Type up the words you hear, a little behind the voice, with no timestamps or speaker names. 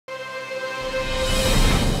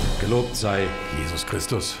Gelobt sei Jesus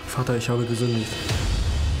Christus. Vater, ich habe gesündigt.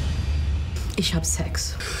 Ich habe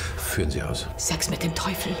Sex. Führen Sie aus. Sex mit dem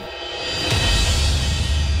Teufel.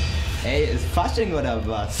 Ey, ist Fasching oder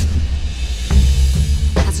was?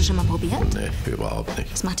 Hast du schon mal probiert? Nee, überhaupt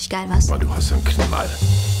nicht. Das macht dich geil, was? Aber du hast einen Knall.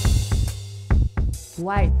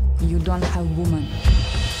 Why you don't have woman?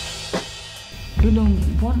 You don't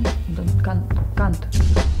want, can't.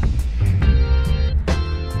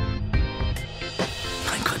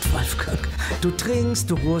 Mein Gott, Wolfgang. Du trinkst,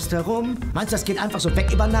 du ruhst herum. Meinst du, das geht einfach so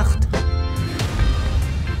weg über Nacht?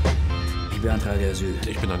 Ich beantrage Asyl.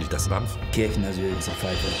 Ich bin doch nicht das Land. Kirchenasyl ist eine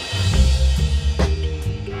Pfeife.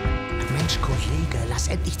 Mensch, Kollege, lass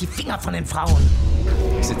endlich die Finger von den Frauen.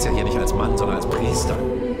 Ich sitze ja hier nicht als Mann, sondern als Priester.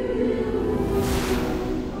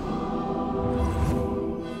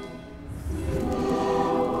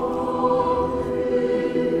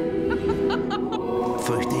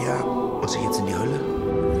 Fürchte ja, muss ich jetzt in die Hölle?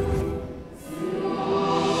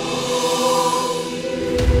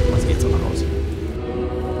 Was geht's aber raus?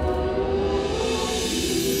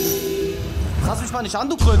 Fass mich mal nicht an,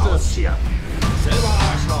 du Kröte! Raus hier! Selber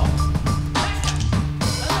Arschloch!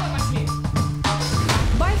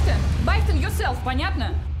 Beichten yourself,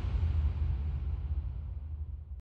 понятно?